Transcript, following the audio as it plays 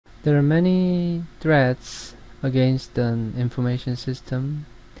There are many threats against an information system.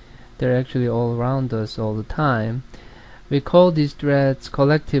 They're actually all around us all the time. We call these threats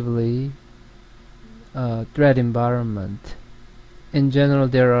collectively threat environment. In general,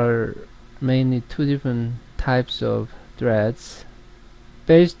 there are mainly two different types of threats.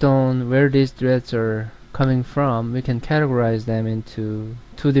 Based on where these threats are coming from, we can categorize them into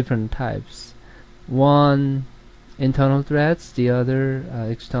two different types. One, internal threats, the other,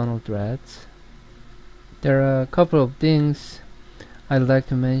 external threats. There are a couple of things I'd like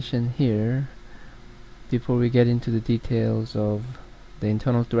to mention here before we get into the details of the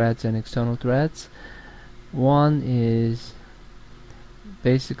internal threats and external threats. One is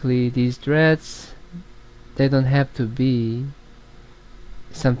basically these threats, they don't have to be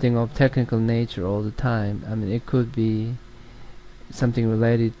something of technical nature all the time. I mean, it could be something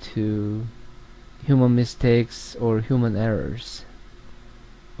related to human mistakes or human errors.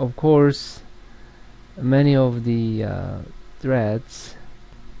 Of course, many of the threats,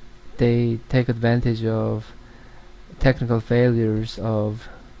 they take advantage of technical failures of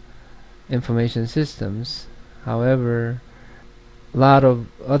information systems. However, a lot of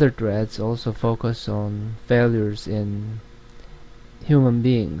other threats also focus on failures in human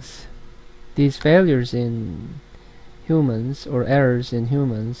beings. These failures in humans, or errors in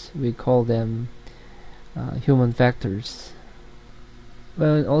humans, we call them human factors.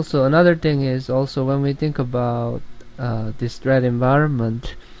 Well, also another thing is also when we think about this threat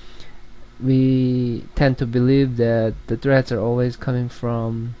environment, we tend to believe that the threats are always coming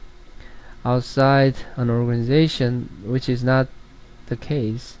from outside an organization, which is not the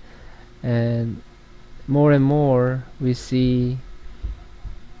case. And more we see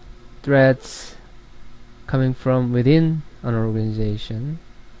threats coming from within an organization.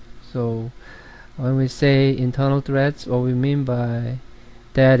 So when we say internal threats, what we mean by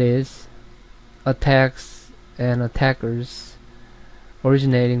that is attacks and attackers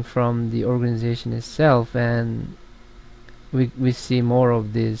originating from the organization itself, and we see more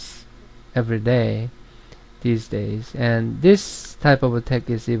of this every day these days. And this type of attack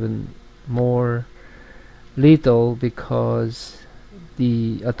is even more lethal because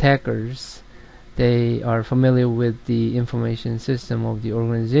the attackers, they are familiar with the information system of the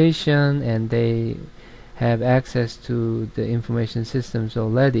organization, and they have access to the information systems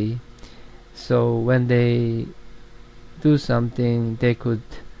already. So when they do something, they could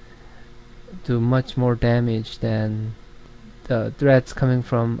do much more damage than the threats coming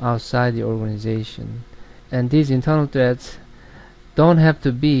from outside the organization. And these internal threats don't have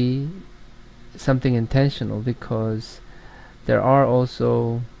to be something intentional, because there are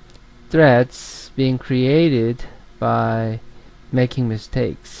also threats being created by making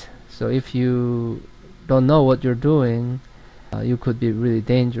mistakes. So if you don't know what you're doing, you could be really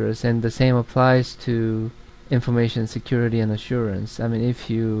dangerous. And the same applies to information security and assurance. I mean, if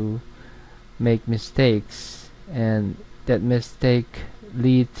you make mistakes and that mistake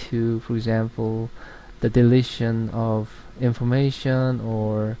lead to, for example, the deletion of information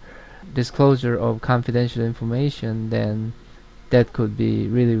or disclosure of confidential information, then that could be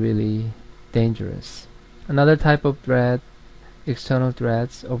really dangerous. Another type of threat, external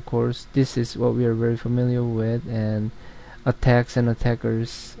threats, of course, this is what we are very familiar with, and attacks and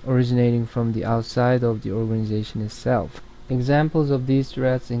attackers originating from the outside of the organization itself. Examples of these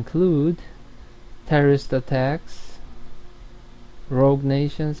threats include terrorist attacks, rogue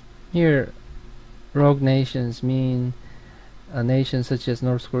nations. Here, rogue nations mean a nation such as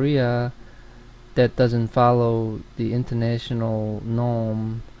North Korea that doesn't follow the international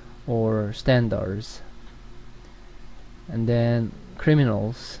norm or standards. And then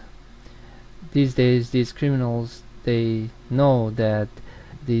criminals. These days, these criminals, they know that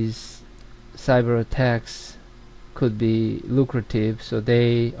these cyber attacks could be lucrative, so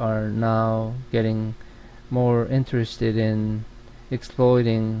they are now getting more interested in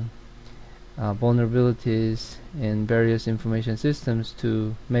exploiting vulnerabilities in various information systems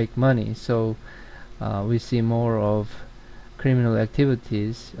to make money. So we see more of criminal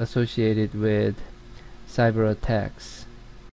activities associated with cyber attacks.